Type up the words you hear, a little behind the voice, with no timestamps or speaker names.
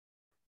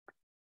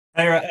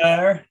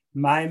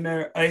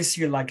Maimer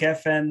Oisir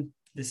Lagefen.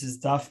 This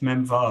is Daf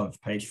Memvav,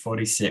 page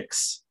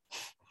 46.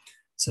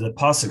 So the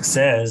pasuk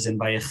says in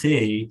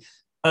Vayechi,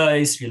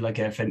 Oisir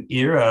Lagefen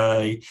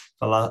Irai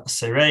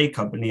Valaserei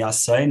Kabni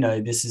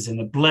Asaino. This is in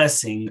the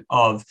blessing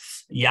of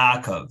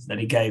Yaakov that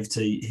he gave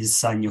to his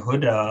son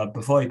Yehuda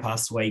before he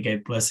passed away. He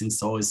gave blessings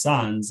to all his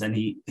sons, and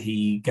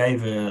he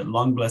gave a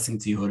long blessing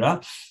to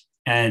Yehuda.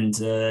 And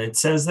it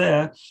says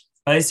there,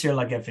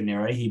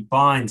 he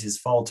binds his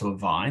foal to a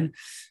vine,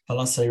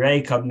 and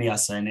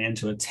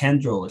to a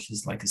tendril, which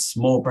is like a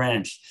small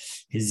branch,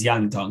 his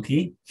young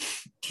donkey.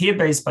 He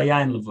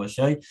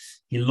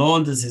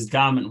launders his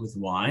garment with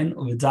wine,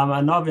 and with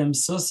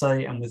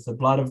the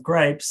blood of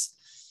grapes,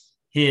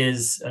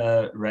 his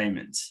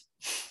raiment.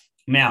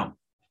 Now,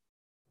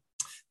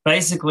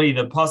 basically,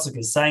 the pasuk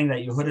is saying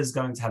that Yehuda is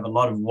going to have a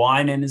lot of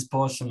wine in his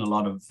portion, a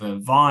lot of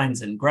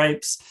vines and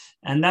grapes,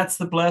 and that's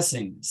the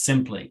blessing,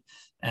 simply.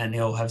 And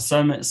he'll have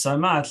so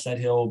much that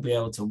he'll be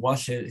able to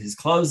wash his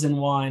clothes in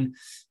wine,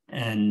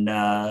 and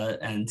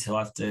he'll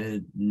have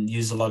to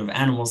use a lot of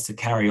animals to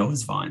carry all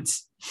his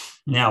vines.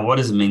 Now, what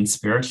does it mean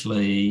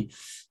spiritually?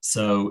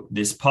 So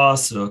this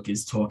pasuk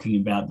is talking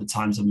about the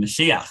times of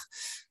Mashiach.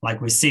 Like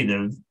we see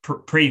the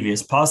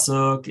previous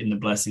pasuk in the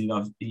blessing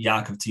of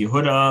Yaakov to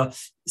Yehuda, it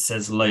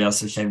says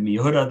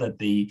Yehuda, that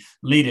the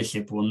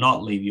leadership will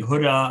not leave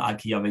Yehuda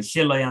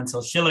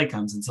until Shile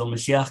comes, until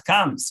Mashiach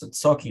comes. So it's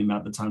talking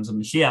about the times of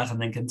Mashiach, and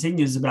then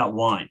continues about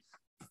wine.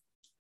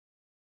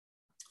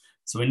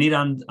 So we need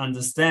to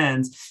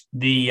understand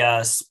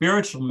the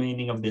spiritual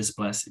meaning of this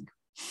blessing.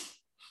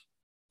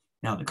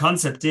 Now the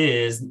concept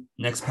is,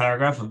 next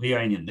paragraph of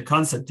Iranian, the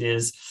concept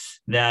is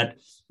that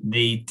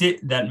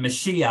that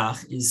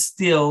Mashiach is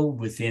still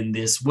within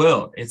this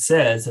world. It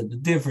says that the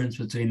difference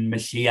between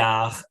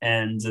Mashiach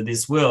and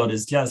this world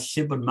is just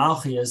Shibud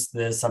Malchias,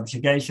 the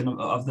subjugation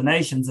of the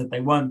nations, that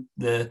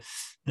the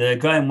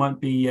Goyim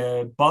won't be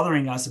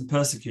bothering us and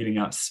persecuting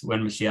us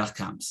when Mashiach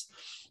comes.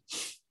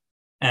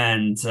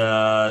 And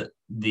the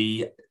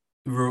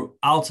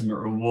ultimate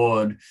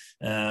reward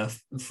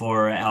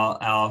for our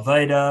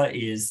Avodah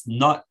is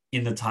not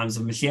in the times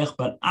of Mashiach,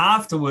 but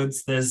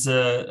afterwards there's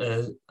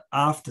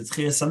after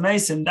Tchias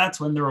HaMesim, that's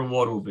when the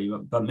reward will be.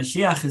 But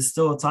Mashiach is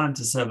still a time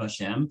to serve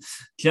Hashem,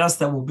 just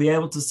that we'll be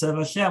able to serve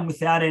Hashem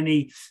without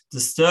any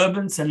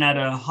disturbance and at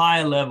a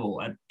higher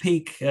level, at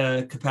peak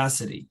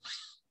capacity.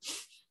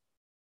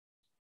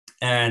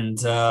 And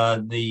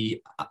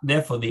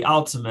therefore, the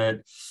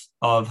ultimate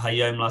of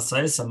Hayom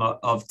L'Asosam,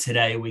 of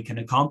today we can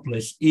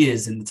accomplish,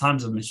 is in the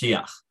times of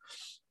Mashiach.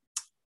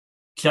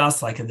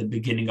 Just like at the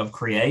beginning of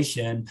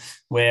creation,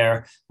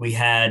 where we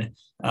had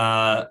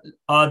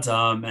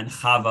Adam and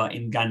Chava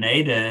in Gan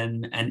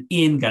Eden, and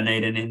in Gan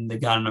Eden, in the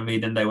Garden of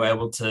Eden, they were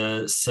able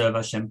to serve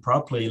Hashem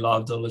properly,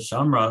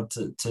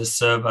 to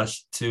serve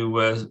us,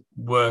 to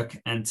work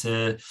and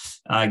to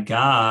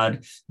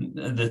guard.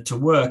 To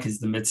work is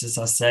the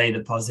mitzvah aseh,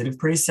 the positive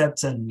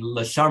precepts, and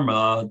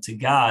l'shamra, to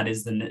guard,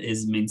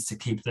 means to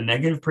keep the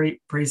negative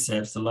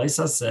precepts, the lois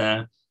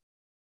aseh.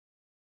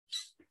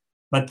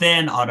 But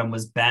then Adam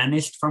was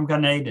banished from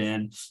Gan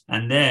Eden,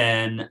 and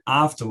then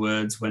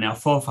afterwards, when our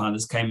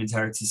forefathers came into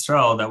Eretz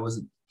Yisrael, that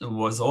was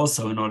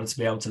also in order to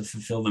be able to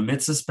fulfill the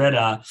mitzvahs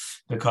better,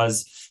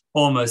 because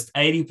almost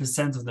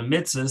 80% of the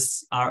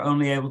mitzvahs are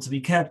only able to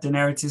be kept in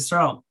Eretz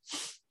Yisrael.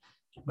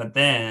 But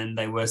then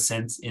they were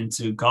sent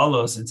into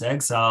Galus, into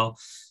exile,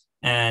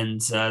 and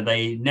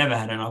they never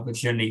had an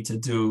opportunity to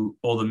do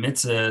all the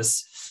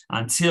mitzvahs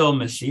until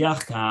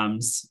Mashiach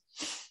comes.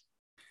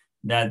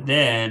 That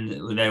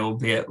then they will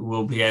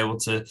be able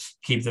to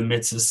keep the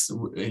mitzvahs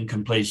in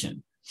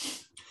completion.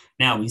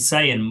 Now we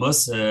say in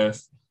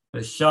Musaf,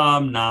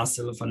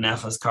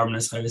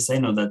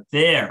 that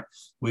there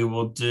we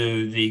will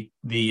do the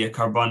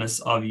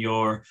karbanos of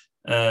your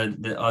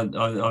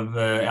of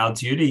our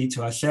duty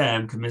to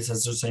Hashem, the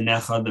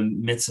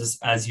mitzvahs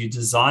as you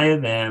desire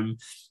them,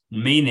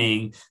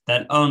 meaning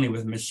that only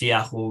with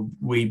Mashiach will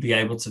we be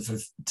able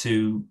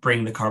to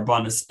bring the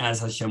karbanos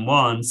as Hashem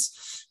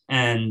wants.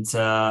 And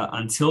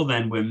until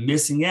then, we're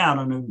missing out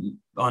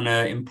on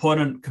an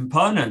important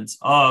component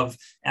of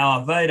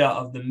our avodah,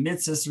 of the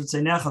mitzvahs,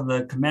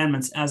 the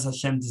commandments as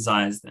Hashem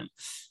desires them.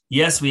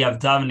 Yes, we have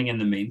davening in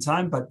the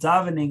meantime, but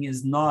davening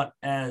is not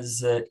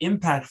as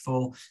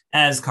impactful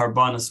as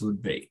karbanos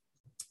would be.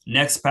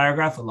 Next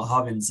paragraph,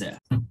 lahavin zeh.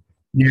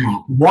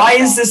 Now, why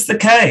is this the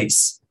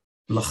case?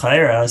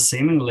 L'chaira,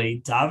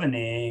 seemingly,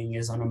 davening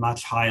is on a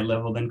much higher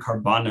level than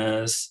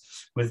karbanos.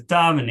 With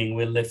davening,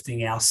 we're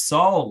lifting our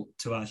soul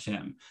to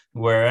Hashem,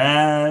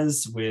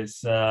 whereas with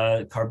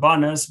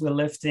karbanos, we're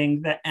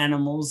lifting the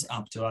animals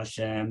up to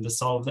Hashem, the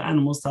soul of the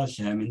animals to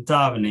Hashem. In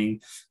davening,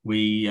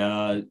 we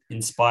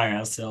inspire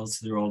ourselves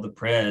through all the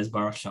prayers,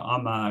 Baruch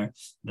Sha'amar,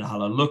 the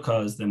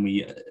Halalukas, then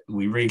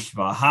we reach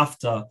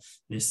Vahafta,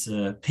 this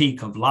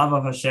peak of love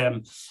of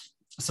Hashem.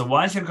 So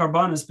why should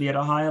karbanos be at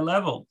a higher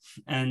level?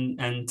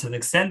 And to the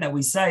extent that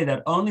we say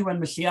that only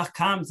when Mashiach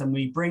comes and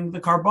we bring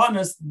the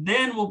karbanos,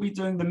 then we'll be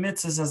doing the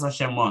mitzvahs as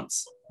Hashem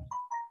wants.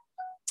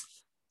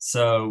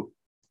 So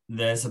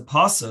there's a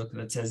pasuk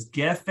that says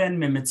Gefen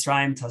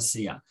mimitzrayim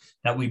tasia,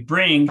 that we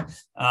bring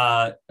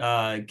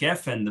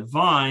Gefen, the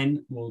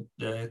vine,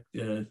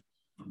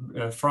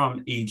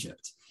 from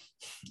Egypt.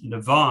 The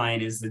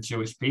vine is the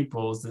Jewish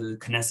peoples, the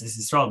Knesset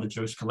Yisrael, the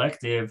Jewish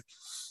collective,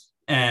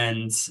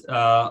 and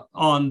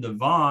on the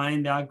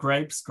vine there are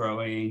grapes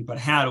growing. But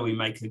how do we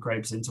make the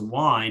grapes into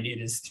wine? It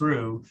is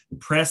through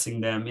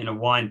pressing them in a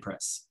wine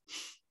press.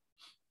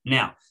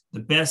 Now, the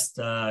best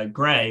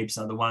grapes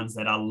are the ones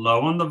that are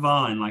low on the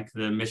vine, like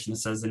the Mishnah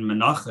says in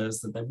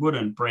Menachos, that they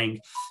wouldn't bring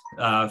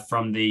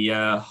from the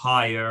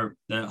higher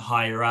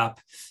up.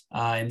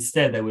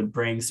 Instead, they would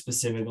bring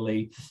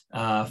specifically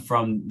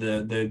from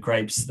the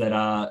grapes that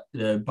are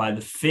by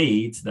the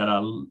feet, that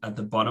are at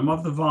the bottom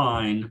of the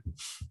vine.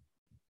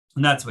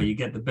 And that's where you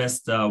get the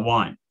best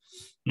wine.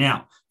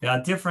 Now, there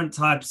are different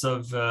types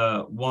of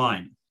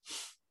wine.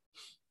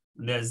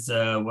 There's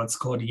what's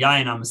called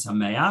Yain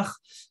HaMesameach,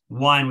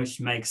 wine which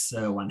makes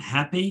one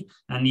happy,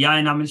 and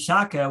Yain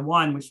HaMeshaker,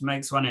 wine which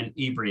makes one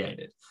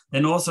inebriated.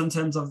 Then also in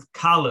terms of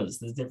colors,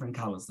 there's different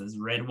colors. There's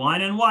red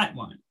wine and white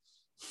wine.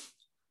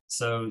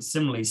 So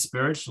similarly,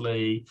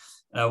 spiritually,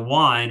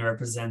 wine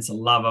represents a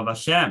love of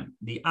Hashem,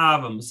 the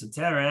Ava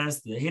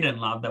Musateres, the hidden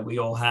love that we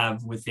all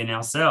have within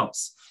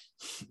ourselves.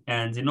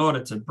 And in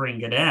order to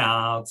bring it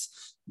out,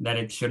 that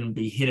it shouldn't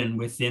be hidden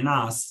within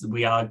us,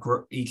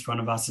 each one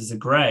of us is a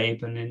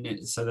grape,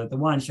 and so that the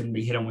wine shouldn't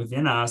be hidden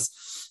within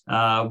us,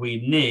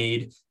 we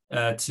need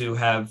to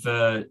have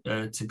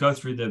to go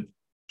through the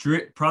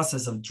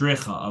process of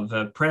dricha,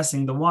 of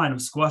pressing the wine,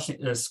 of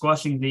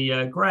squashing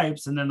the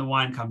grapes, and then the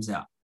wine comes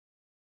out.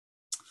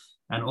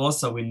 And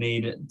also we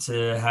need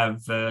to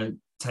have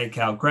take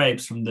our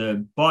grapes from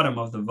the bottom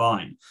of the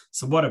vine.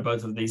 So what do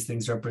both of these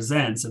things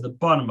represent? So the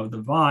bottom of the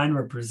vine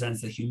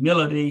represents the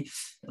humility,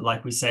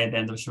 like we say at the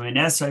end of Shemay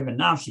Nesrei,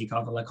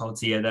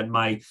 that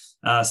my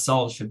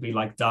soul should be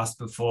like dust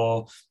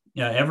before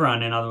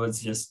everyone. In other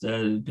words, just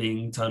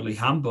being totally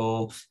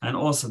humble. And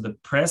also the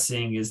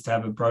pressing is to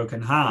have a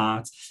broken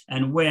heart.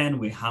 And when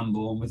we're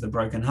humble with a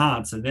broken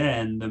heart, so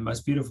then the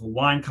most beautiful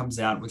wine comes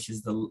out, which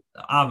is the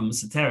Ava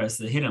Musateres,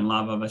 the hidden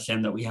love of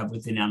Hashem that we have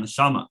within our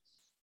neshama,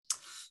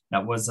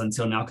 that was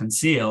until now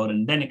concealed,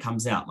 and then it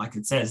comes out, like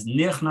it says,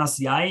 Nichnas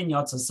yain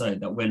yotzaso,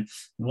 that when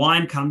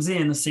wine comes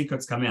in, the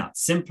secrets come out.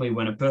 Simply,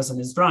 when a person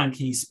is drunk,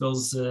 he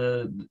spills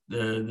the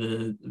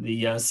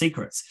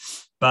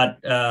secrets. But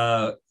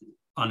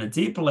on a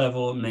deeper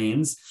level, it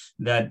means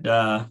that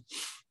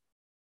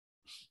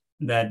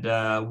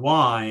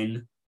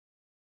wine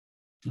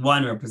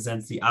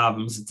represents the Ava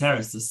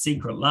Musateres, the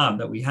secret love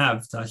that we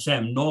have to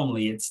Hashem.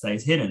 Normally, it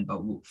stays hidden,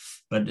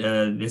 but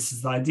this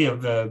is the idea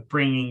of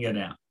bringing it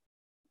out.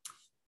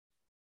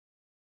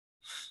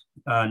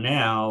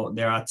 Now,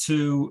 there are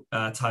two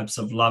types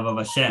of love of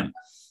Hashem.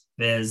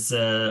 There's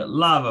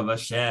love of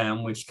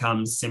Hashem, which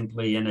comes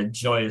simply in a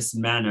joyous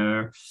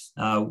manner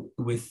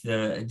with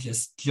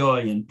just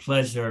joy and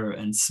pleasure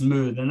and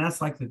smooth. And that's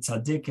like the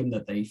tzaddikim,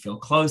 that they feel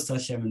close to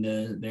Hashem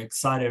and they're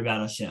excited about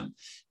Hashem.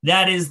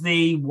 That is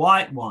the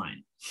white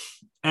wine.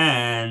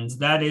 And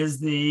that is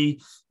the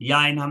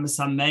Yain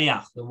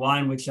HaMesameach, the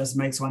wine which just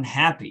makes one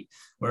happy.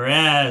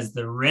 Whereas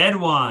the red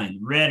wine,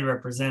 red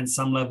represents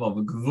some level of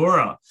a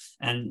gvura,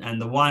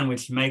 and the wine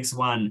which makes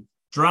one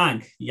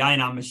drunk, Yain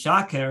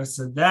HaMeshaker,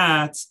 so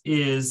that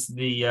is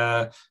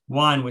the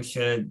wine which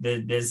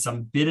there's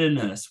some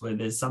bitterness, where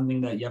there's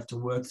something that you have to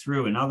work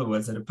through. In other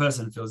words, that a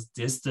person feels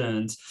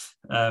distant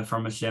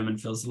from Hashem and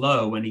feels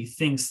low when he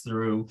thinks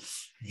through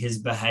his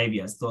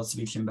behavior, his thought,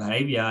 speech, and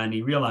behavior, and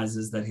he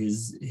realizes that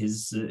his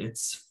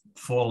it's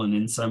fallen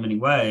in so many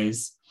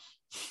ways.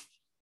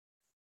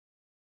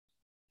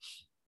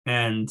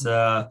 And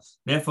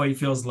therefore he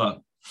feels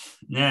low.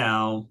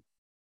 Now,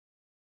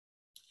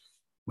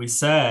 we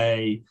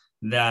say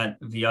that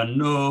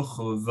V'yanuch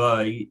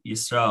Uvay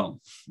Yisrael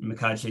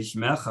Mekadesh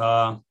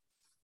Shmecha,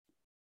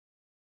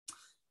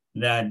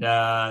 that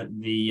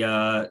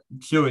the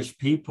Jewish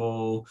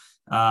people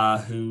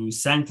who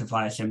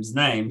sanctify Hashem's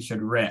name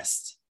should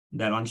rest.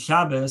 That on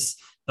Shabbos,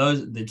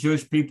 the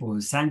Jewish people who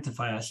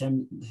sanctify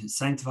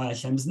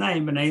Hashem's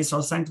name, and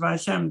Israel sanctify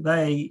Hashem,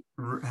 they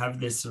have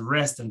this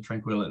rest and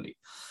tranquility.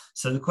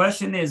 So the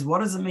question is, what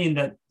does it mean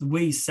that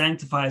we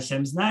sanctify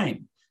Hashem's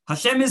name?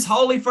 Hashem is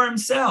holy for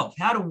himself.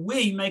 How do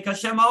we make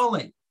Hashem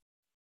holy?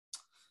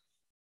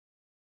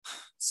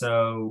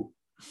 So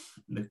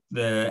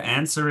the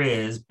answer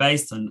is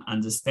based on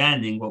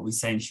understanding what we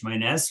say in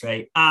Shemay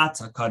Esrei, At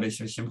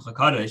HaKadosh Shemcha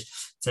Kadosh.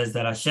 It says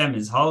that Hashem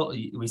is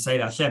holy. We say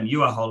to Hashem,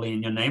 you are holy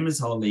and your name is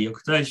holy.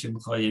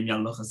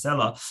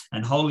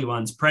 And holy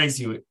ones praise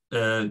you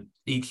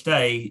each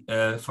day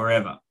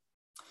forever.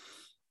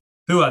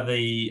 Who are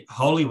the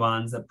holy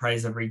ones that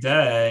praise every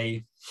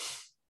day?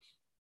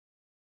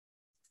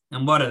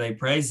 And what are they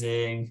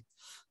praising?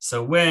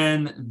 So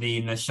when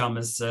the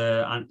neshamas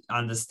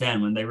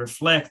understand, when they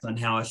reflect on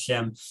how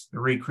Hashem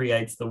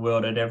recreates the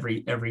world at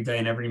every day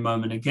and every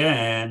moment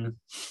again,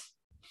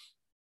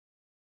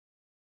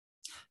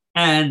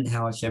 and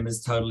how Hashem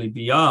is totally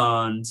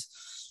beyond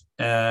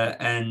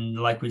and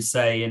like we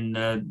say in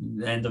the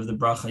end of the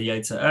bracha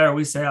Yetzer,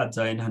 we say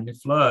Adon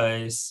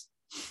Haniflois,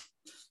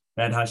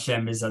 that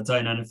Hashem is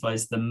Adon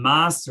Haniflois, the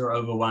master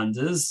over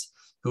wonders,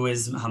 who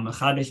is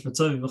Hamachadish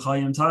B'Tov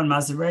B'Chayim Tan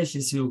Maser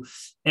Reishis, who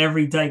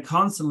every day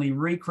constantly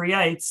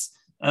recreates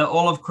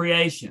all of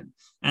creation.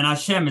 And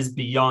Hashem is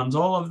beyond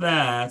all of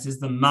that, is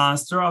the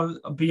master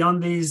of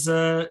beyond these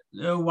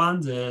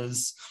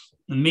wonders,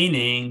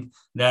 meaning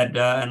that,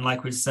 and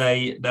like we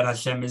say, that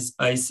Hashem is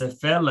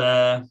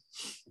Eisefele,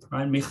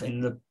 right?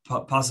 In the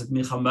pasuk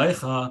Micha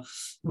Mecha,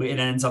 it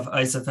ends off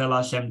Eisefele,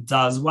 Hashem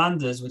does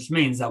wonders, which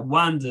means that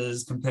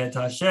wonders compared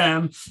to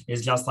Hashem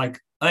is just like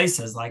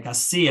Eises, like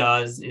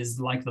Asiya is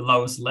like the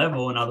lowest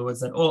level. In other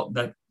words,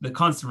 that the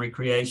constant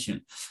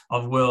recreation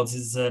of worlds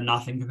is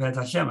nothing compared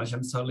to Hashem.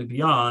 Hashem is totally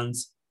beyond.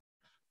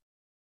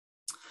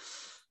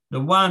 The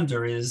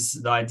wonder is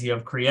the idea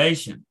of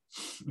creation,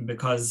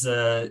 because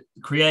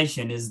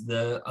creation is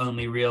the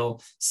only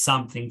real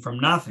something from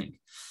nothing.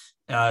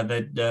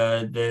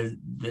 The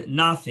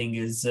nothing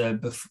is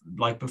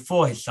like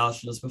before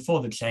Hishalshalos,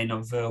 before the chain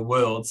of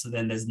worlds. So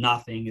then there's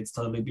nothing; it's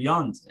totally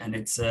beyond, and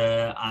it's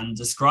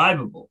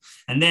undescribable.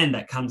 And then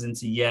that comes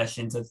into yesh,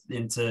 into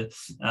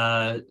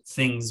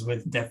things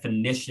with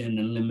definition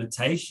and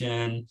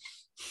limitation.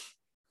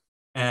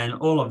 And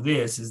all of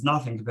this is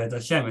nothing compared to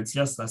Hashem. It's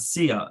just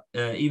Asiya,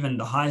 even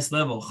the highest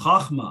level,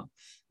 Chachma,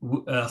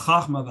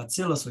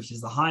 Vatzilus, which is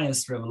the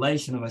highest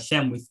revelation of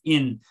Hashem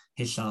within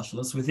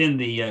Hishalshalos, within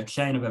the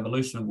chain of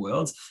evolution of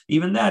worlds.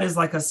 Even that is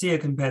like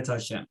Asiya compared to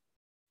Hashem.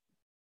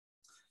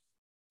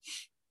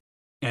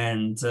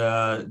 And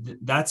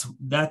that's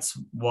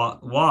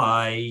what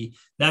the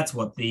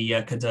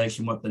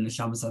Kadoshim, what the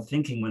Neshamas are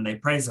thinking when they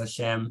praise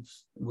Hashem.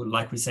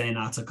 Like we say in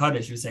Ata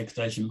Kodesh, we say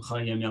Kadoshim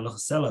Chayim Yalach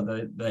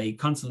Sela. They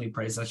constantly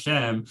praise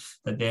Hashem,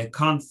 that they're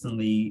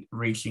constantly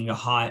reaching a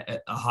higher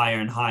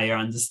and higher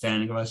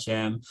understanding of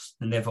Hashem,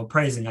 and therefore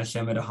praising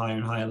Hashem at a higher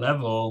and higher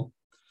level.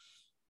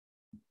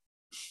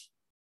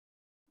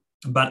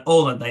 But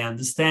all that they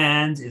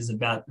understand is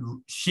about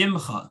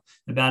Shimcha,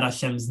 about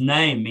Hashem's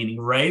name, meaning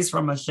raised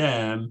from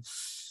Hashem.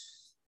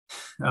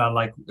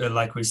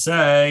 Like we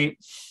say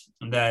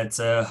that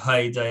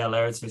Haydei al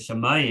Eretz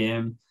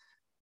v'Shamayim,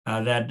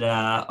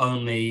 that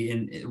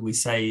only we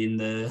say in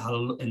the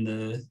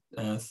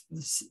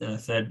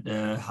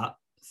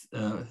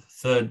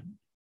third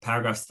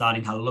paragraph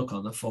starting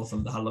Halukah, the fourth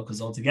of the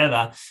Halukahs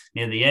altogether,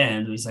 near the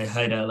end we say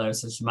Haydei al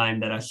Eretz v'Shamayim,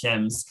 that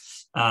Hashem's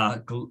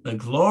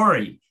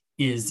glory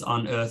is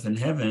on earth and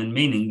heaven,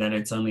 meaning that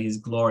it's only his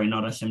glory,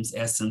 not Hashem's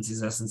essence.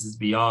 His essence is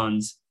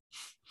beyond.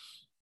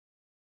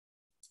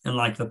 And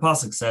like the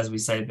pasuk says, we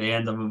say at the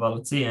end of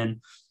Avalatian,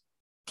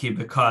 Ki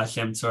b'ka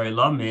Hashem tzorei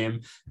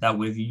lamim, that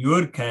with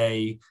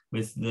Yud-Kei,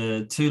 with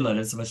the two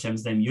letters of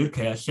Hashem's name,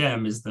 Yud-Kei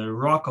Hashem is the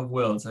rock of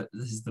worlds.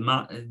 This is the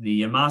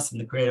master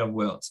and the creator of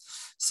worlds.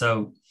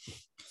 So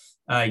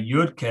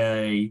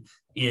Yud-Kei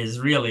is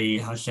really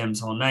Hashem's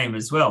whole name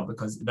as well,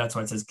 because that's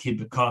why it says Ki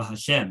b'ka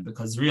Hashem,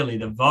 because really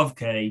the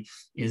Vav-Kei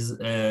is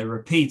a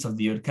repeat of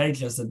the Yud-Kei,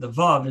 just that the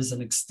Vav is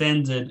an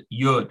extended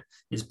Yud,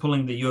 is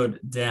pulling the Yud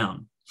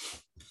down.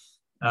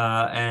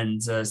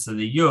 So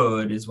the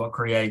Yud is what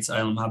creates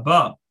Olam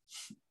Haba,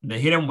 the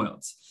hidden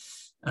worlds.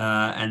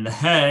 And the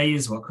Hey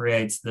is what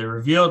creates the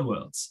revealed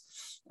worlds.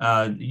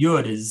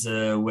 Yud is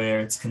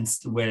where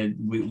where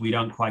we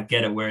don't quite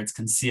get it, where it's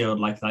concealed,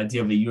 like the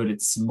idea of a Yud,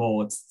 it's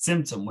small, it's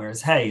symptom,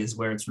 whereas Hey is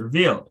where it's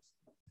revealed.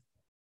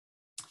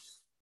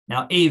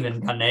 Now, even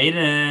Gan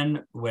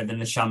Eden, where the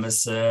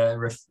Neshamas,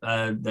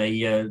 they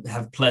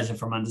have pleasure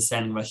from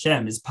understanding of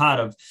Hashem, is part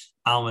of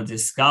Alma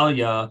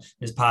Diskalia,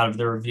 is part of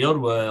the revealed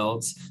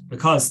worlds,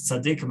 because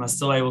tzaddikim are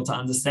still able to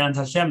understand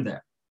Hashem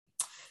there.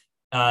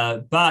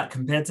 But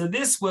compared to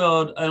this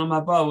world, Olam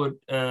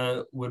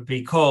Haba would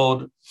be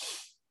called,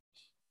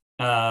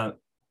 the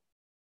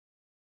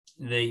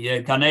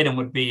Gan Eden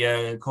would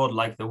be called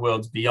like the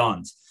worlds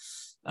beyond.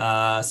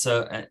 But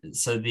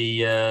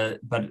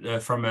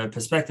from a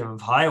perspective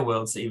of higher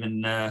worlds,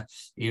 even Gan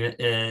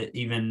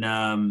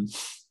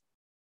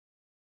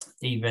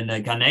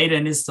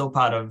Eden is still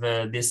part of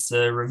this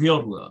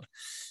revealed world.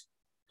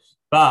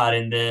 But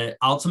in the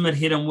ultimate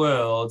hidden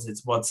worlds,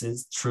 it's what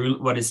is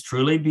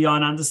truly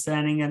beyond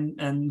understanding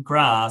and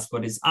grasp,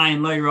 what is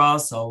Ayin Lo Yira,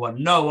 or what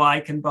no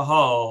eye can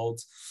behold.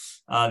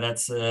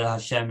 That's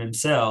Hashem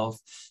himself.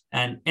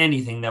 And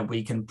anything that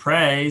we can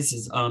praise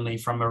is only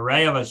from a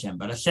ray of Hashem.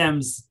 But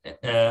Hashem's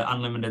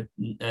unlimited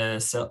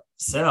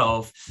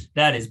self,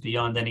 that is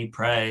beyond any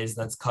praise.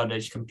 That's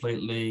Kodesh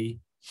completely.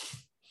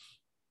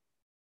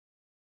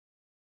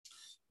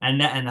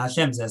 And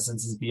Hashem's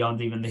essence is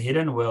beyond even the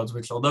hidden worlds,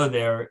 which although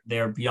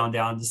they're beyond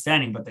our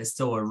understanding, but they're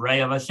still a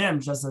ray of Hashem,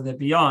 just as they're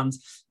beyond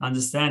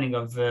understanding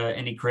of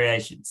any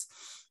creations.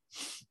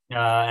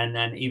 And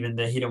then even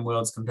the hidden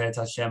worlds compared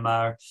to Hashem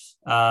are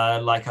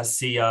like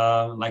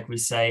Asiya, like we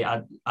say,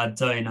 Adon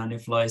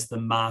Haniflo is the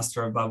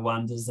master above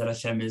wonders, that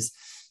Hashem is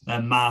a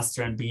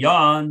master and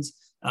beyond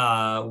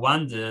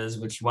wonders,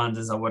 which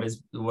wonders are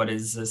what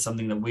is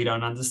something that we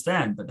don't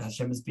understand, but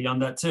Hashem is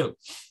beyond that too.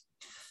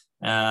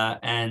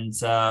 And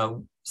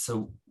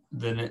so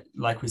then,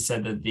 like we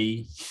said, that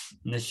the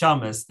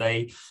neshamas,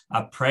 they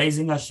are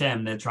praising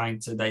Hashem. They're trying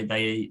to,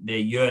 they're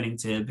yearning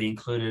to be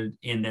included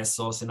in their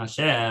source in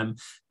Hashem,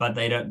 but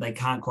they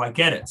can't quite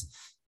get it.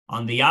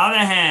 On the other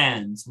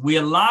hand,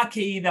 we're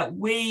lucky that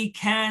we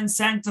can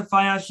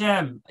sanctify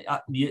Hashem.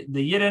 The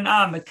Yidden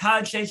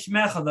Mekadshe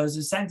Shmecha, those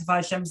who sanctify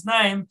Hashem's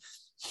name,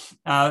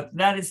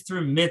 that is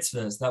through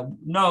mitzvahs that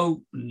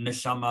no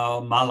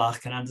neshama or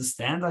malach can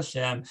understand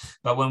Hashem.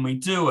 But when we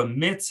do a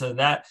mitzvah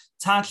that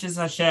touches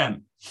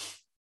Hashem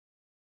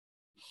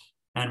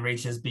and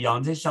reaches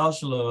beyond his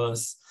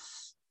shalshalus,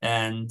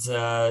 and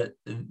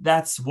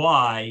that's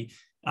why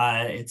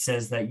it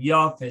says that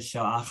Yofesh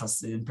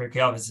Achas in Pirkei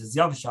Avos, it says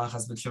Yofesh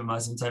Achas b'tshuva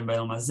ma'asim tovim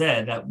b'olam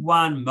hazeh, that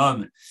one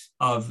moment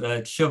of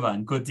tshuva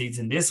and good deeds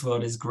in this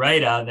world is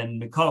greater than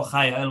Mikol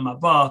Chaya Olam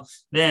Haba,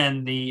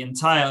 than the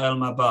entire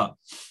Olam Haba,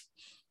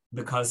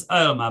 because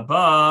Olam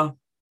Haba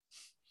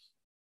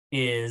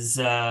is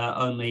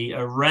only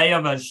a ray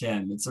of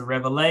Hashem. It's a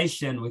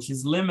revelation which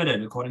is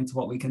limited according to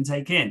what we can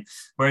take in.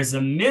 Whereas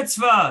a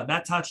mitzvah,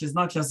 that touches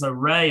not just a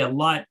ray, a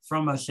light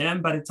from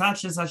Hashem, but it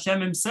touches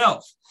Hashem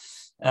himself.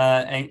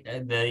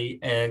 The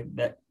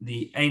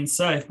Ein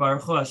Sof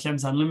Baruch Hu,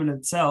 Hashem's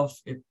unlimited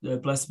self,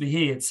 blessed be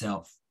He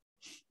itself.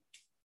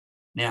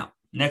 Now,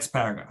 next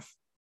paragraph.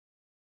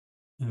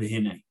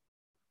 V'hinei.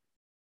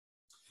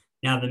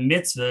 Now, the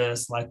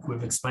mitzvahs, like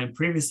we've explained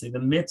previously, the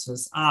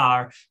mitzvahs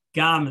are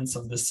garments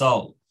of the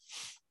soul.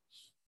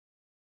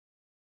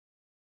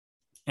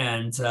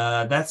 And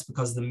that's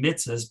because the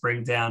mitzvahs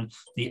bring down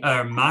the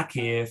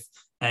Makif,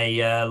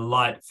 a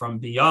light from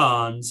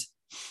beyond,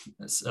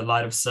 a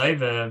light of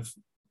Sovev.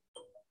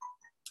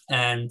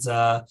 And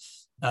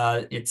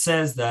it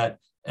says that,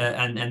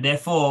 and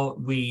therefore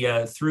we,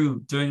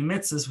 through doing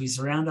mitzvahs, we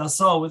surround our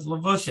soul with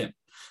levushim.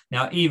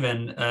 Now,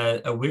 even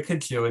a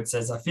wicked Jew, it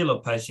says,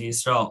 Afilo Pashi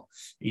Yisrael,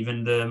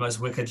 even the most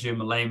wicked Jew,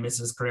 Malay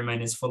mitzvahs,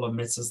 Karimen, is full of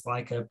mitzvahs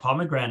like a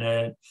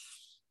pomegranate.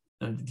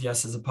 And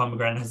just as a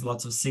pomegranate has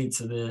lots of seeds,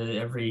 so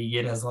every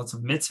yid has lots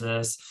of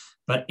mitzvahs.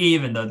 But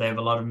even though they have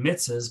a lot of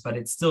mitzvahs, but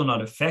it's still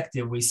not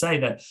effective, we say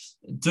that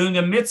doing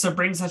a mitzvah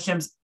brings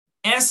Hashem's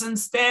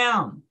essence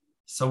down.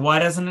 So why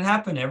doesn't it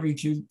happen? Every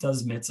Jew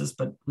does mitzvahs,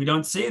 but we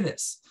don't see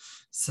this.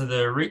 So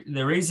the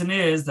reason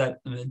is that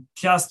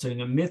just doing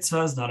a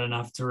mitzvah is not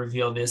enough to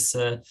reveal this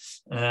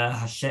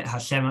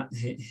Hashem's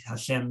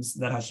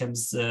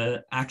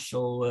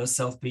actual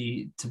self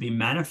to be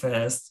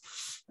manifest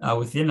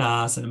within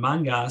us and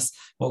among us.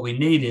 What we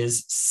need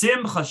is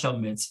simcha shel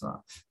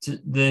mitzvah,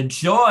 the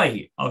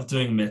joy of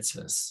doing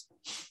mitzvahs.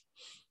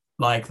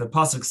 Like the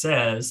pasuk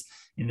says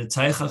in the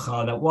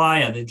Teichacha, that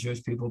why are the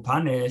Jewish people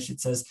punished? It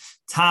says,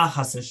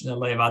 because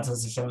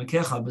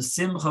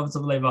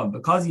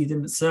you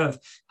didn't serve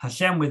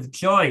Hashem with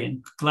joy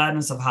and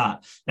gladness of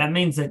heart. That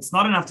means that it's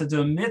not enough to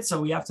do a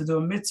mitzvah, we have to do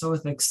a mitzvah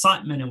with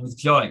excitement and with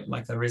joy,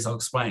 like the Rizal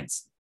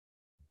explains.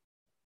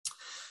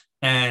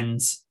 And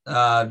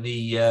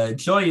the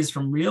joy is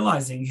from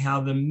realizing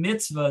how the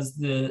mitzvah is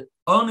the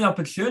only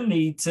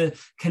opportunity to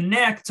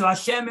connect to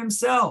Hashem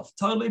himself,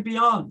 totally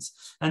beyond.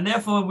 And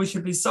therefore, we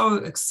should be so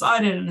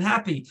excited and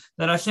happy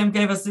that Hashem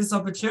gave us this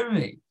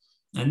opportunity.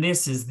 And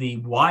this is the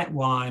white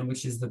wine,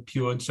 which is the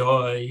pure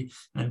joy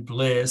and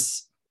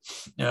bliss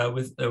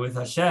with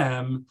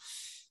Hashem.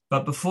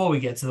 But before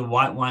we get to the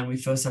white wine, we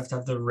first have to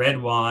have the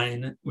red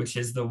wine, which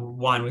is the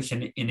wine which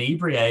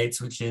inebriates,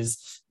 which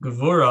is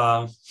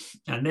Gevura.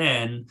 And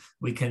then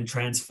we can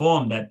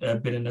transform that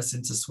bitterness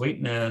into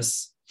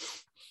sweetness.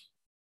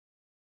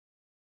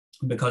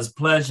 Because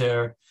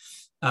pleasure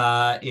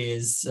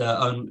is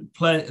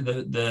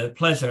the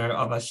pleasure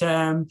of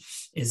Hashem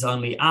is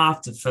only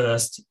after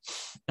first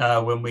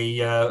when we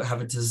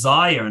have a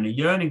desire and a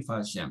yearning for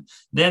Hashem.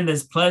 Then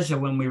there's pleasure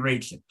when we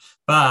reach it.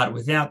 But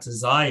without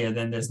desire,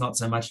 then there's not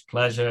so much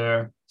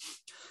pleasure.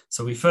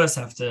 So we first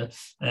have to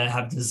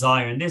have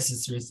desire, and this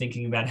is through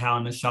thinking about how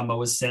neshama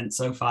was sent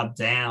so far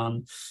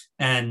down,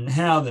 and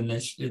how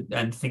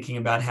and thinking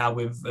about how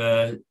we've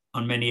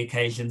on many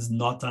occasions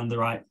not done the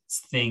right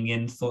thing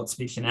in thought,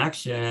 speech, and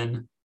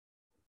action,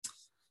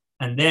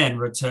 and then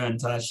return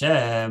to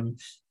Hashem.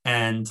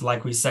 And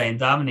like we say in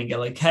davening,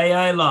 Elokei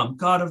Olam,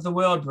 God of the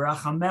world,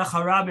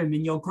 B'rachamecha Rabim,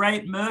 in your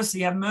great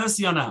mercy, have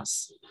mercy on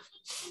us.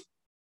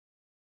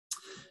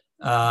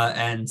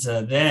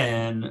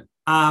 Then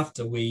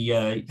after we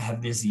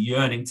have this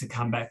yearning to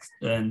come back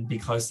and be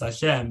close to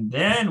Hashem,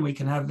 then we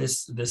can have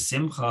this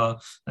simcha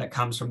that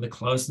comes from the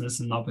closeness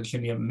and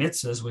opportunity of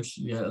mitzvahs, which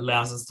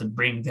allows us to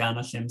bring down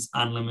Hashem's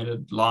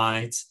unlimited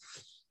light.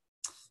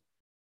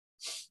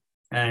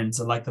 And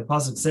so like the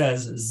pasuk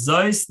says,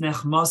 Zois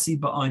nechmasi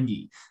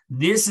ba'ani,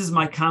 this is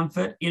my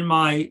comfort in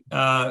my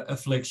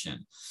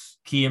affliction.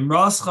 Ki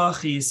imrascha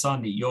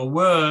chiyisani, your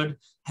word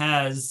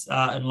has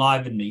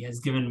enlivened me, has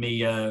given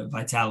me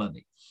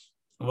vitality.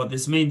 what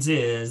this means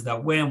is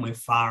that when we're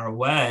far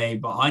away,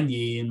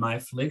 ba'anyi, in my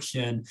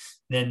affliction,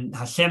 then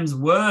Hashem's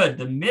word,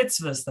 the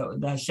mitzvahs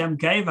that Hashem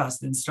gave us,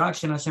 the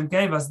instruction Hashem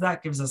gave us,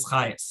 that gives us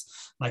chayas.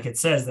 Like it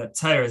says that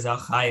Torah is our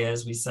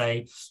chayas. We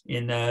say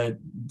in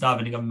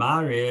davening of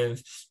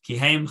Mariv,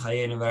 Kihem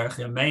Chayenu V'Erech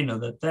Yameinu,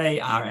 that they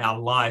are our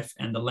life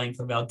and the length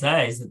of our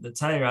days. That the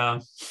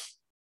Torah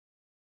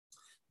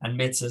and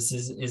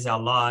mitzvahs is our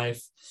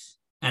life,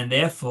 and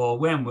therefore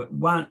when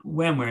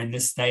we're in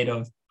this state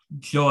of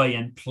joy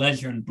and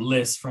pleasure and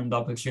bliss from the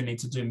opportunity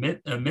to do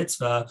a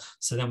mitzvah,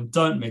 so then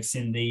don't mix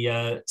in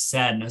the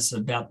sadness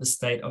about the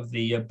state of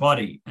the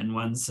body and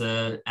one's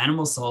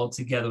animal soul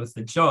together with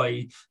the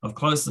joy of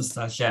closeness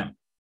to Hashem.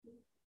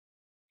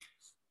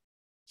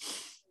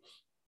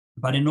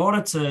 But in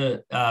order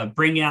to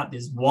bring out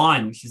this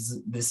wine, which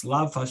is this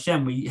love for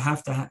Hashem, we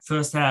have to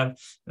first have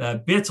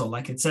bittul,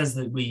 like it says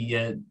that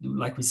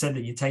like we said,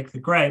 that you take the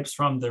grapes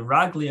from the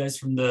raglios,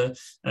 from the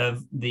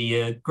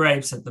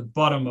grapes at the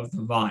bottom of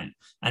the vine,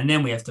 and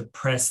then we have to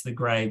press the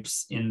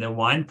grapes in the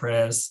wine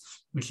press,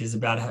 which is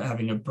about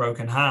having a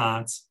broken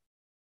heart.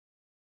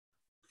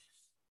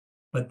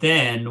 But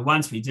then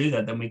once we do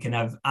that, then we can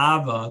have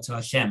ava to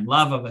Hashem,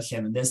 love of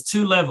Hashem. And there's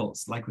two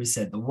levels, like we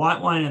said, the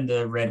white wine and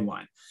the red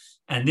wine.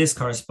 And this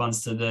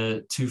corresponds to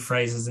the two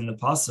phrases in the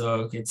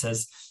pasuk. It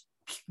says,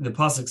 the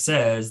pasuk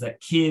says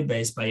that kir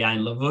beis bayayin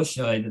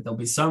lavushay, that there'll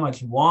be so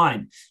much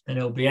wine that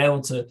he'll be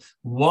able to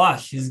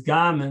wash his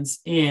garments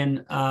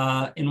in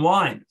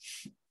wine,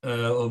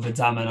 over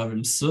daman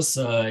avim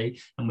susay,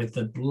 and with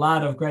the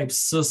blood of grapes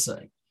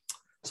susay.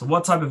 So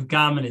what type of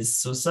garment is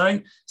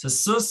susay? So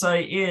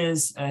susay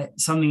is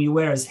something you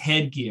wear as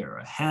headgear,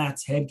 a hat,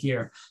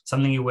 headgear,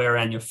 something you wear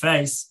around your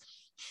face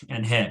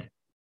and head.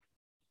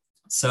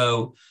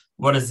 So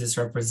what does this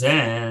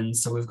represent?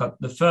 So we've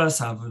got the first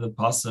half of the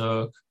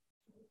pasuk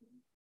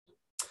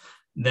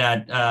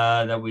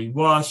that we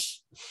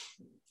wash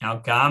our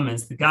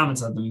garments. The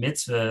garments are the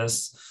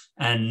mitzvahs,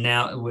 and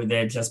now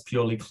they're just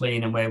purely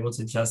clean, and we're able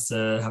to just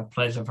have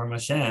pleasure from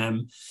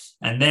Hashem.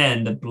 And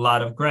then the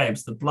blood of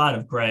grapes. The blood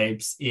of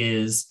grapes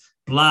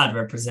blood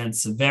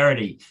represents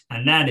severity,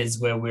 and that is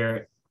where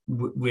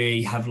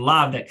we have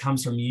love that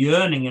comes from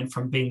yearning and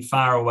from being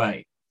far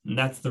away, and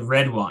that's the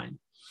red wine.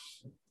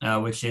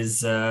 Which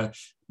is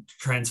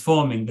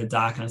transforming the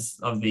darkness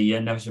of the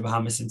Nefesh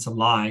Bahamis into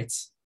light.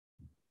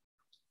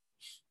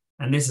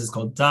 And this is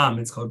called dam,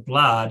 it's called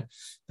blood,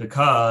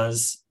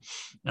 because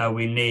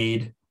we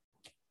need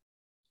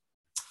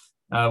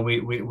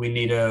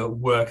to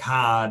work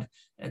hard,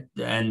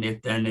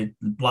 and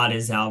blood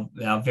is our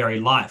very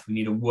life. We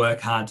need to work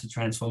hard to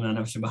transform our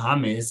Nefesh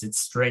Bahamis. It's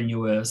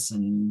strenuous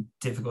and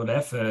difficult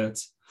effort,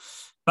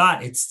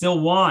 but it's still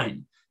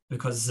wine.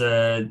 Because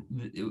and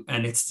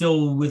it's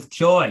still with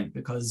joy,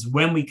 because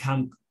when we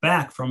come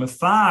back from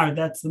afar,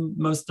 that's the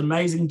most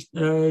amazing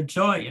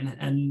joy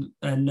and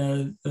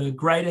the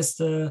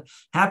greatest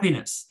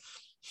happiness.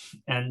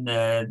 And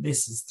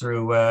this is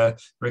through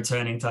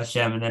returning to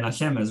Hashem, and then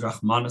Hashem is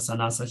Rahmanus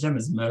on us. Hashem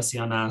is mercy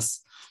on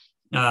us,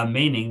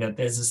 meaning that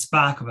there's a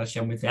spark of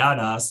Hashem without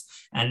us,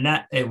 and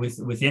that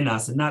within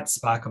us, and that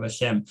spark of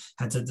Hashem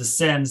had to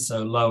descend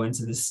so low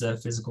into this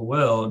physical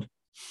world.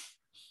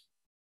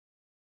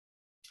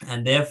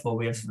 And therefore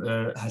we have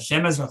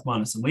Hashem as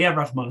Rahmanus, and we have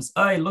Rahmanus.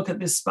 Oh, look at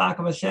this spark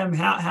of Hashem,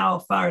 how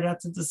far it had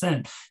to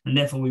descend. And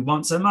therefore we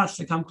want so much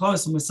to come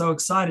close, and we're so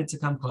excited to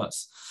come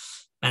close.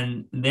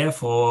 And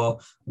therefore,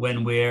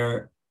 when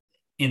we're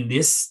in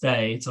this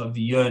state of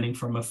yearning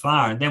from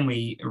afar, then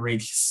we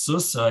reach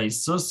susay.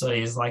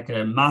 Susay is like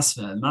a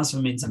masva.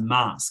 Masva means a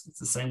mask. It's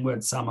the same word,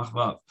 samach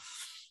vav.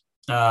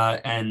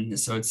 And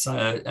so it's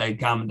a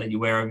garment that you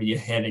wear over your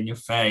head and your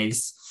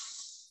face.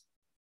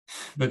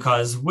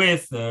 Because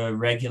with the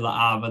regular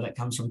ava that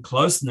comes from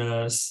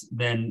closeness,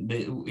 then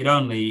it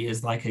only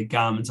is like a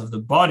garment of the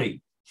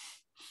body.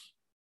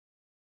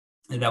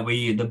 And that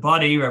the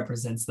body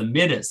represents the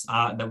midas,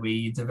 that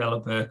we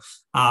develop a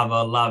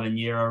ava, love, and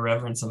yira,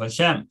 reverence of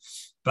Hashem.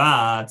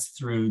 But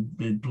through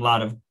the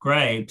blood of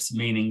grapes,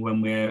 meaning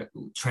when we're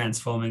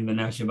transforming the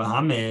Nefesh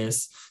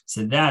Bahamis,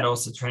 so that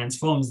also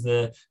transforms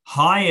the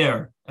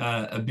higher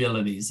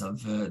abilities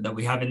of that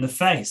we have in the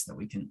face, that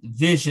we can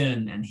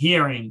vision and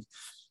hearing.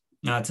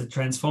 To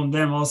transform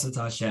them also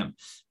to Hashem,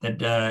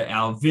 that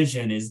our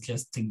vision is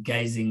just to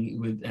gazing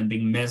with and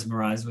being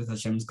mesmerized with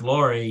Hashem's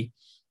glory.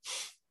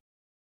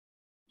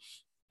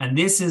 And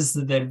this is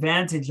the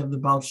advantage of the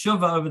Baal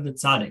Tshuva over the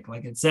Tzaddik,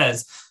 like it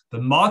says, that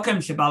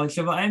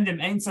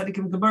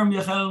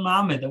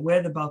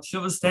where the Baal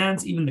Tshuva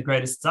stands, even the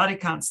greatest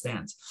Tzaddik can't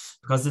stand,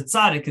 because the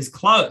Tzaddik is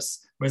close.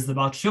 Whereas the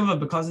Baal Tshuva,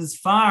 because it's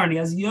far and he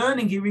has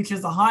yearning, he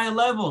reaches a higher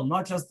level,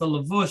 not just the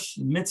levush,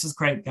 the mitzvahs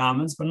create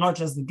garments, but not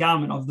just the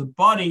garment of the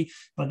body,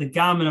 but the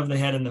garment of the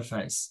head and the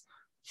face.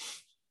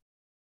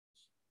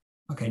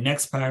 Okay,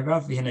 next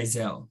paragraph,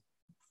 v'hinei.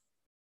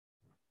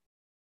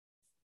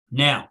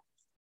 Now,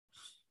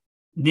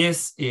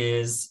 this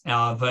is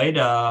our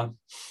Veda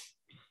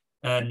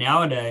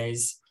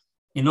nowadays,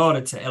 in order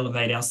to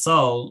elevate our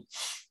soul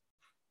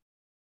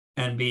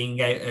and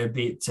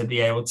to be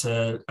able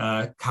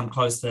to come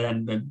closer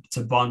and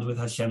to bond with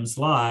Hashem's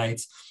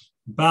light.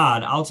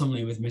 But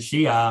ultimately, with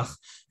Mashiach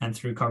and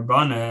through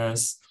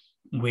Karbonos,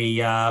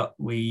 we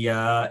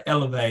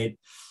elevate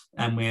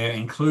and we're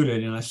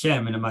included in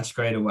Hashem in a much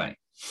greater way.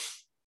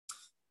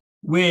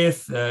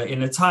 With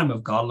in a time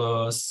of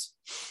Galus,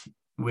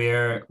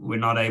 we're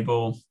not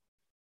able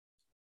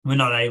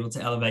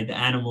to elevate the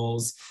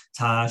animals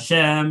to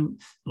Hashem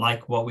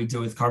like what we do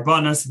with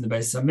Karbonos in the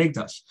base of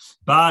Mikdash.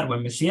 But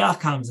when Mashiach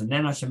comes and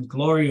then Hashem's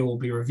glory will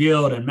be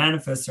revealed and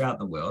manifest throughout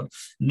the world,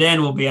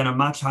 then we'll be on a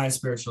much higher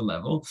spiritual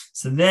level.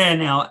 So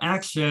then our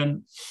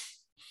action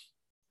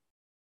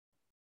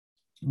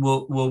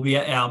will be,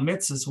 our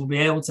mitzvahs will be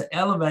able to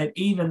elevate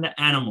even the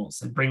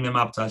animals and bring them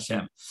up to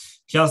Hashem.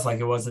 Just like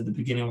it was at the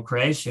beginning of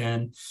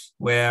creation,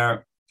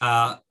 where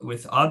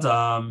with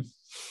Adam,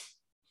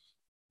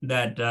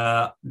 that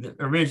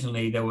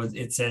originally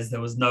it says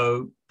there was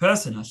no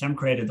person. Hashem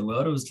created the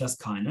world; it was just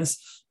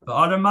kindness. But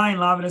Adam,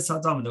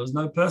 there was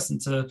no person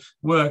to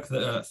work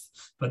the earth.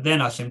 But then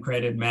Hashem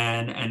created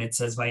man, and it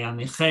says and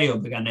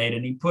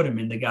He put him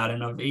in the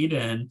Garden of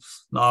Eden,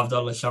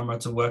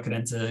 to work it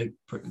and to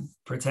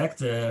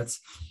protect it.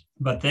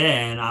 But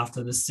then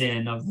after the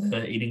sin of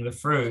eating the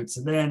fruit,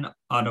 so then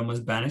Adam was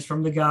banished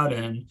from the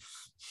garden.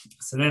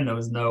 So then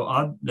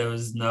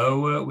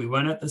we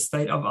weren't at the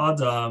state of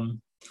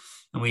Adam,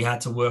 and we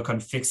had to work on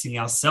fixing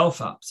ourselves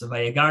up. So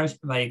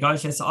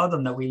Vayigash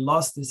Adam, that we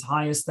lost this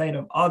higher state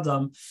of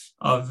Adam,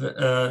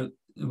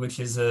 which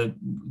is the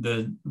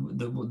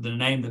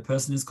name the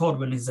person is called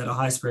when he's at a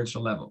high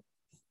spiritual level.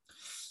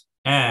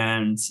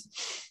 And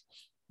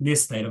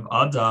this state of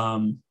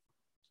Adam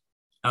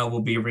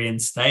will be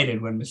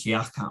reinstated when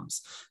Mashiach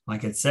comes.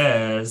 Like it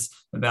says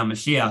about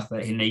Mashiach,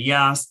 that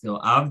Hineyas Dil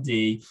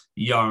Avdi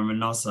Yom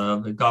Manasa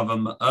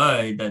V'Gavam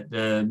that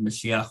the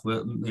Mashiach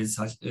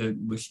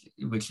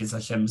which is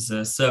Hashem's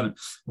servant,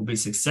 will be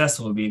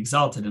successful, will be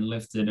exalted and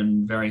lifted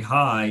and very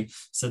high.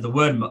 So the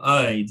word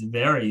Ma'od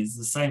varies,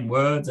 the same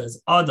words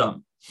as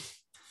Adam.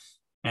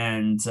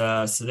 And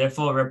so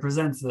therefore it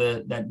represents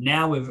that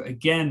now we've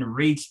again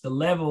reached the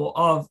level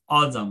of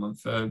Adam, of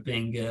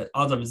being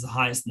Adam is the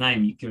highest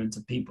name you given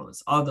to people.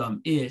 It's Adam,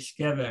 Ish,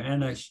 Gever,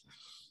 Enosh.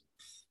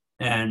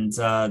 And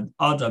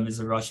Adam is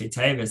a Rashi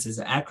Tevis, is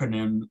an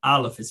acronym.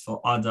 Aleph is for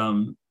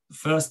Adam,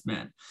 first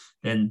man,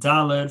 then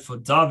Daled for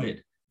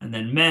Dovid, and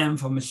then Mem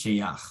for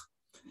Mashiach.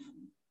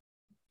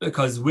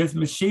 Because with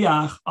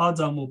Mashiach,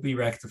 Adam will be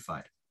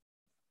rectified.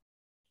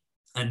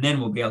 And then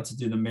we'll be able to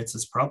do the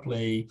mitzvahs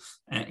properly,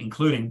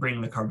 including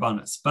bringing the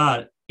karbanos.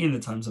 But in the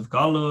times of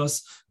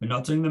Galus, we're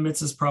not doing the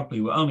mitzvahs properly.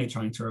 We're only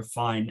trying to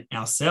refine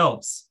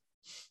ourselves.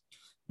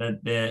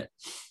 That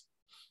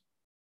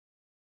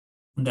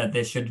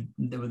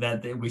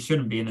we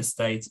shouldn't be in a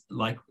state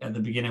like at the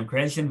beginning of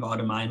creation.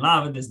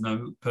 There's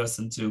no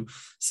person to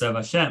serve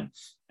Hashem,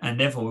 and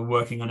therefore we're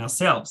working on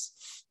ourselves.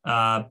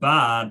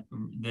 But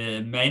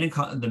the main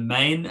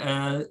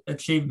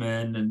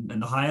achievement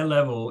and the higher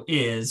level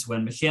is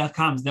when Mashiach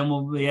comes. Then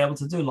we'll be able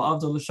to do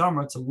La'avdol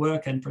L'Shamra, to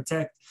work and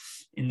protect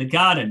in the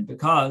garden,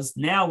 because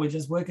now we're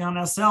just working on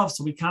ourselves,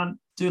 so we can't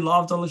do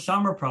La'avdol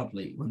L'Shamra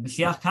properly. When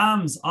Mashiach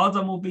comes,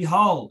 Adam will be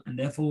whole, and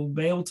therefore we'll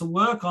be able to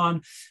work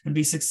on and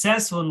be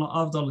successful in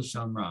La'avdol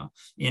L'Shamra,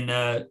 in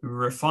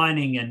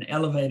refining and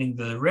elevating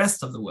the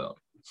rest of the world.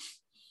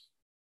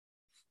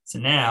 So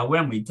now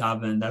when we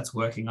daven, that's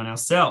working on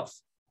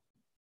ourselves.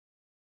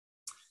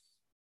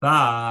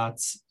 But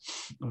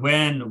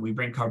when we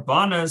bring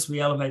karbanos, we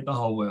elevate the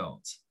whole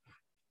world.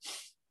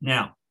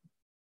 Now,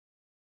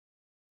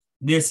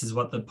 this is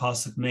what the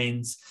pasuk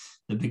means.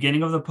 The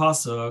beginning of the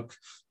pasuk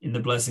in the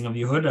blessing of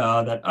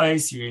Yehuda, that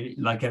ice,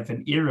 like if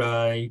an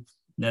irai,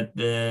 that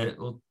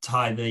will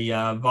tie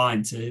the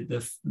vine to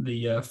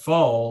the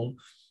fall.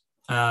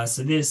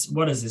 So this,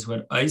 what does this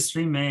word ice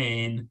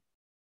mean?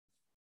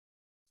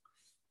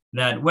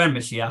 That when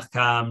Mashiach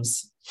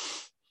comes,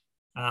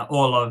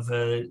 all of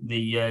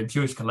the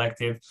Jewish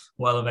collective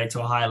will elevate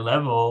to a higher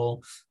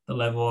level, the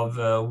level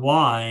of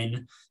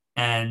wine,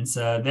 and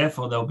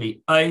therefore there'll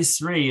be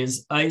Isri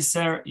is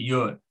Iser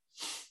Yud,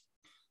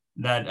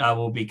 that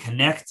will be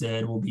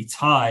connected, will be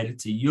tied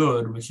to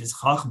Yud, which is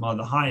Chachma,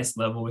 the highest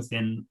level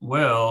within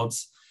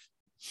worlds.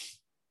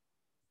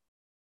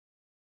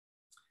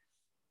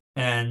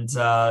 And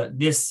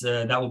this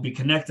that will be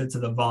connected to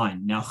the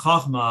vine. Now,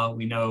 Chachma,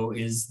 we know,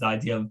 is the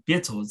idea of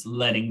bittul, it's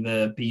letting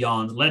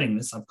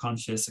the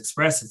subconscious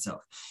express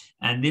itself.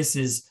 And this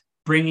is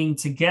bringing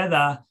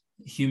together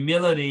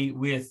humility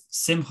with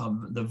simcha.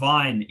 The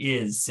vine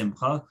is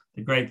simcha,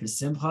 the grape is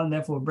simcha, and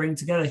therefore bring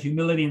together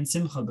humility and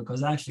simcha,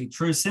 because actually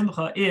true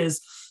simcha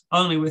is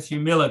only with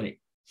humility.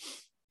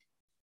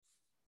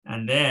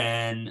 And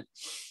then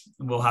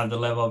we'll have the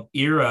level of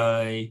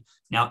Iroi.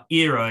 Now,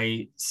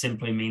 Iroi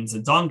simply means a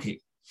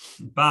donkey,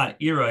 but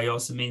Iroi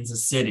also means a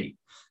city.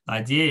 The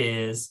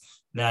idea is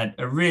that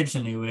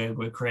originally we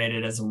were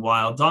created as a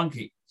wild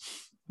donkey,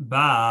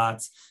 but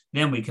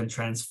then we can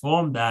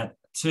transform that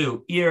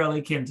to Ir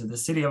Elikim, to the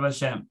city of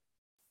Hashem.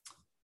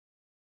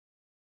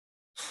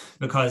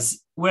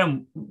 because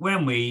when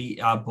we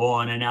are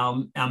born and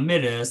our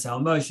midas, our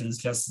emotions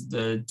just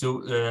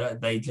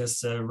they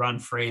just run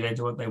free, they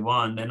do what they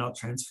want, they're not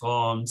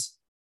transformed.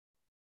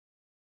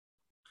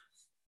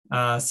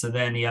 So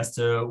then he has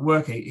to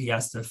work, he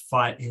has to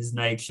fight his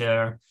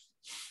nature,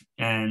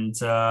 and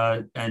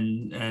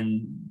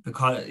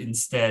because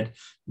instead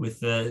with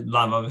the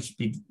love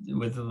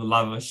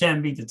of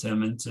Hashem be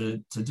determined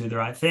to do the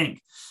right thing.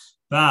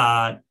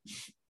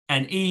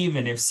 And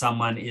even if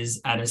someone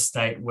is at a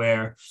state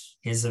where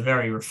he's a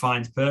very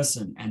refined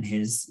person and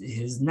his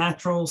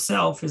natural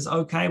self is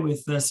okay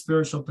with the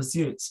spiritual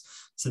pursuits,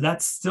 so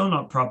that's still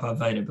not proper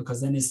Veda,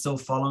 because then he's still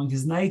following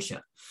his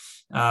nature.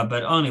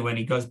 But only when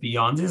he goes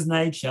beyond his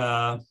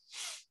nature,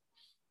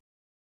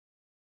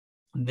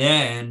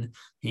 then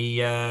he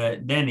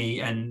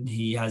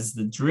has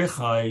the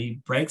dricha,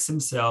 he breaks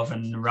himself,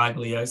 and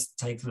Raglios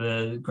take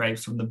the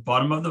grapes from the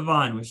bottom of the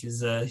vine, which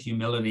is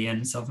humility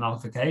and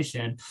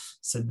self-nullification.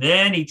 So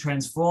then he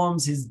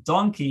transforms his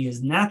donkey,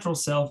 his natural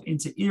self,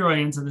 into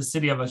the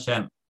city of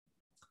Hashem.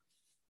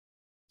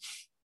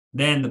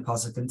 Then the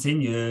pasuk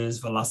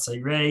continues,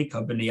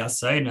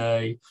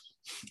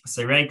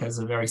 Seireka is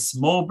a very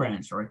small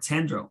branch or a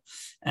tendril,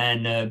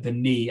 and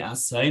B'ni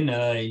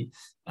Aseinai,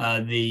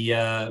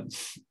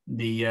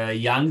 the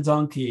young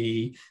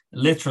donkey,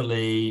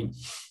 literally.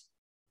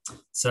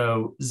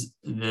 So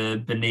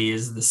the B'ni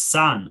is the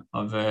son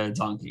of a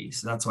donkey,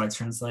 so that's why it's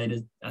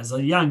translated as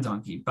a young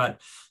donkey.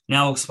 But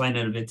now I'll explain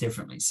it a bit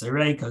differently.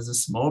 Seireka is a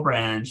small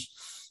branch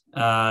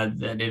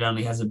that it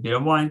only has a bit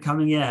of wine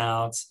coming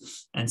out,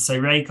 and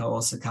Seireka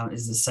also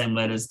is the same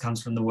letters,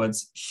 comes from the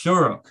words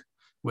shuruk,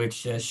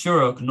 which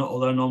shuruk,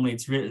 although normally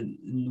it's written,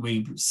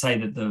 we say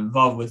that the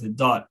vav with a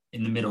dot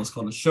in the middle is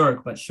called a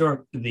shuruk, but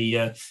shuruk,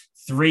 the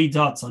 3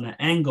 dots on an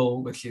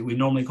angle, which we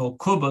normally call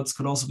kubots,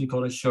 could also be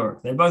called a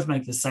shuruk. They both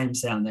make the same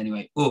sound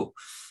anyway. Ooh.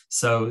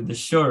 So the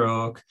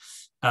shuruk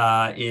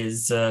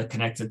is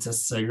connected to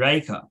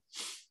seireka,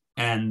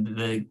 and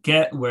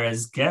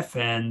whereas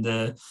geffen,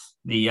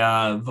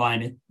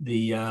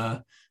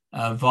 the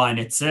vine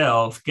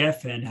itself,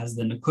 geffen, has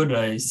the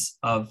nekudos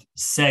of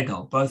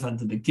segel, both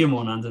under the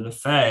gimel and under the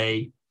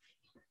fei,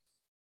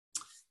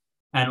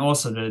 and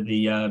also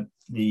the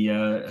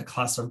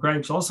cluster of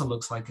grapes also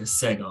looks like a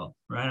segel,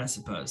 right? I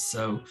suppose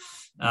so.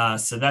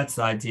 So that's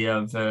the idea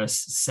of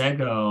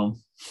segel,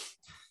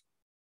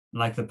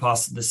 like the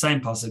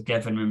same pasuk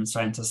geffen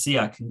mitzrayim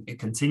tasiya. It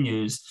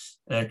continues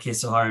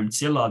kisoharim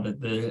tzila, that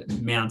the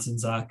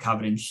mountains are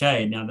covered in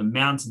shade. Now the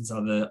mountains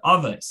are the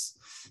avos,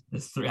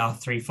 our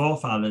 3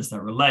 forefathers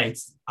that relate.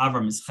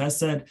 Avram is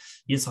Chesed,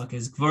 Yitzchak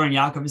is Gvur, and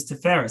Yaakov is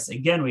Tiferes.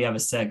 Again, we have a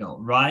segel,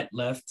 right,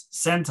 left,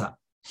 center,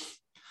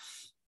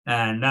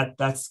 and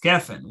that's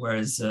Geffen.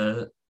 Whereas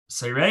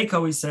Seireka,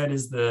 we said,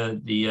 is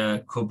the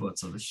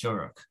kibbutz or the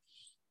shuruk.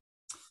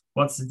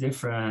 What's the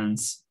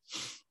difference?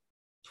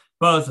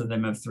 Both of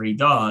them have 3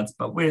 dots,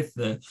 but with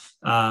the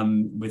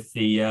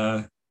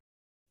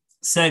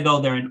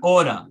segel, they're in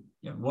order.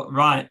 You know,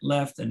 right,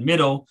 left, and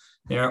middle,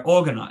 they're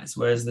organized.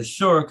 Whereas the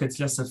shuruk, it's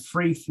just a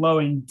free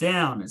flowing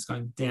down. It's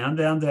going down,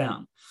 down,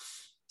 down.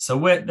 So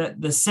the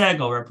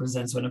segel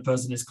represents when a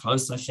person is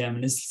close to Hashem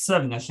and is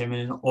serving Hashem in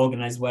an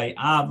organized way.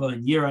 Ava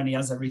and Yira, and he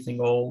has everything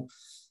all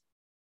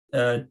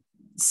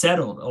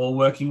settled, all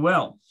working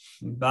well.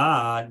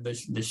 But the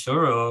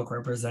shuruk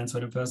represents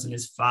when a person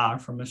is far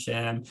from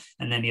Hashem,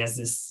 and then he has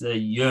this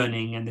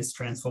yearning and this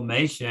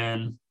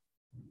transformation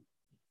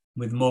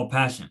with more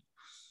passion.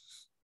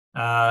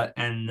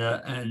 And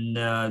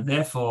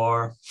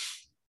therefore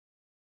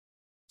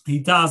he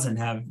doesn't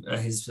have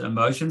his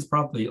emotions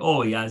properly.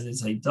 All he has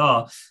is a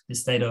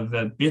state of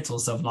bittul,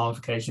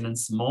 self-nullification and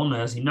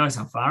smallness. He knows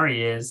how far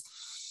he is,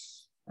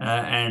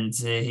 and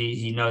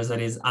he knows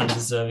that he's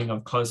undeserving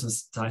of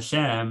closeness to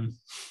Hashem.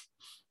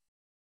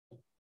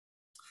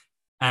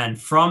 And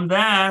from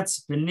that,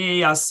 B'ni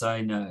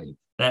Asainai,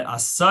 that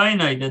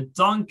Asainai, the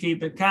donkey,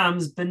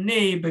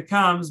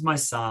 becomes my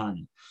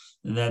son.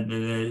 That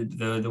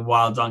the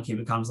wild donkey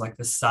becomes like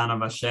the son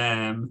of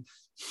Hashem,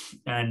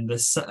 and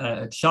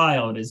the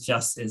child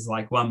is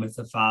like one with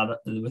the father,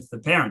 with the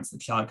parents. The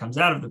child comes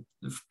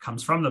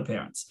from the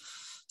parents.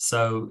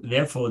 So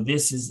therefore,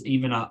 this is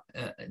even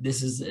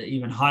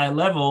higher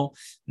level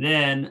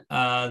than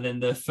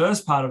the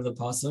first part of the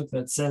pasuk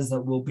that says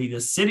that we'll be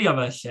the city of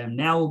Hashem.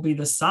 Now we'll be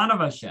the son of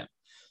Hashem,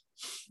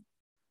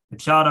 the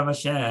child of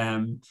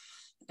Hashem,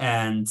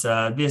 and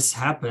this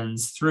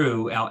happens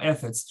through our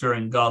efforts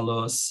during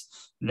Galus.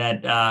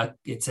 That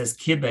it says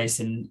kibes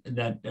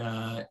that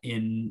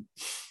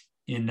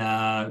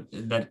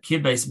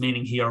kibes,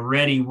 meaning he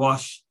already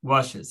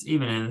washes.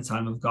 Even in the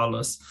time of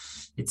Galus,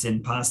 it's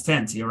in past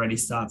tense. He already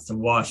starts to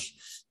wash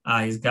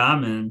his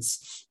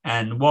garments,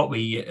 and what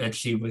we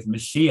achieve with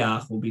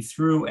Mashiach will be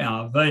through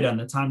our avodah in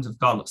the times of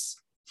Galus.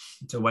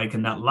 to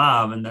awaken that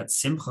love and that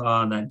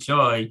simcha, that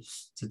joy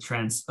to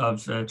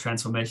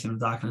transformation of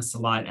darkness to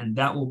light. And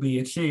that will be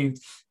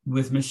achieved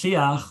with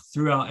Mashiach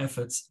through our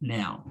efforts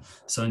now.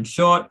 So in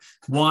short,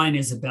 wine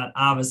is about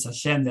Avos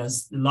Hashem.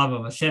 There's love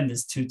of Hashem.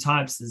 There's two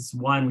types. There's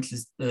wine, which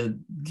is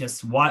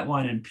just white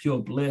wine and pure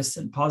bliss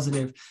and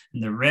positive,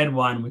 and the red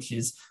wine, which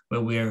is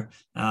where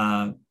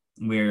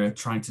we're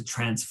trying to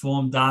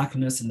transform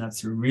darkness, and that's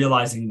through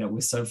realizing that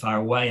we're so far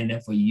away and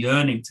therefore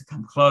yearning to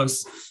come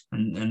close,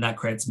 and that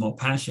creates more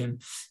passion.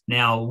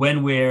 Now,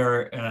 when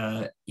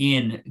we're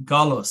in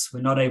Galus,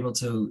 we're not able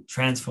to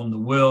transform the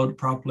world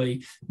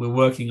properly. We're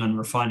working on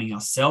refining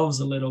ourselves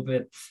a little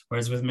bit,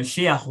 whereas with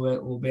Mashiach,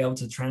 we'll be able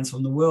to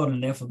transform the world,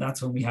 and therefore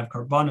that's when we have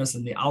Karbanos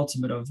and the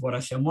ultimate of what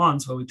Hashem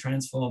wants, where we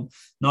transform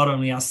not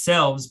only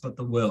ourselves, but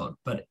the world.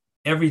 But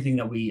everything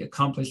that we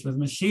accomplish with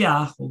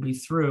Mashiach will be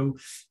through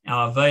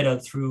our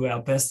Avodah, through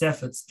our best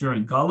efforts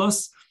during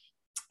Galus,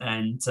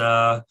 and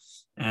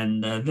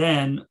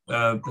then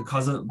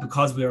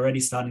because we're already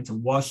starting to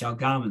wash our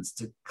garments,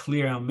 to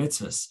clear our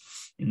mitzvahs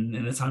in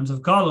the times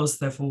of Galus,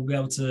 therefore we'll be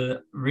able to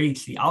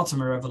reach the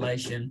ultimate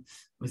revelation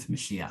with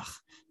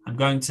Mashiach. I'm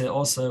going to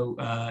also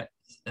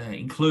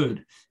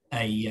include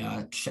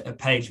a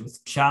page with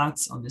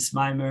charts on this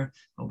mimer.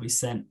 Will be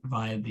sent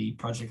via the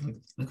Project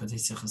Likutei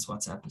Sichos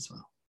WhatsApp as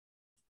well.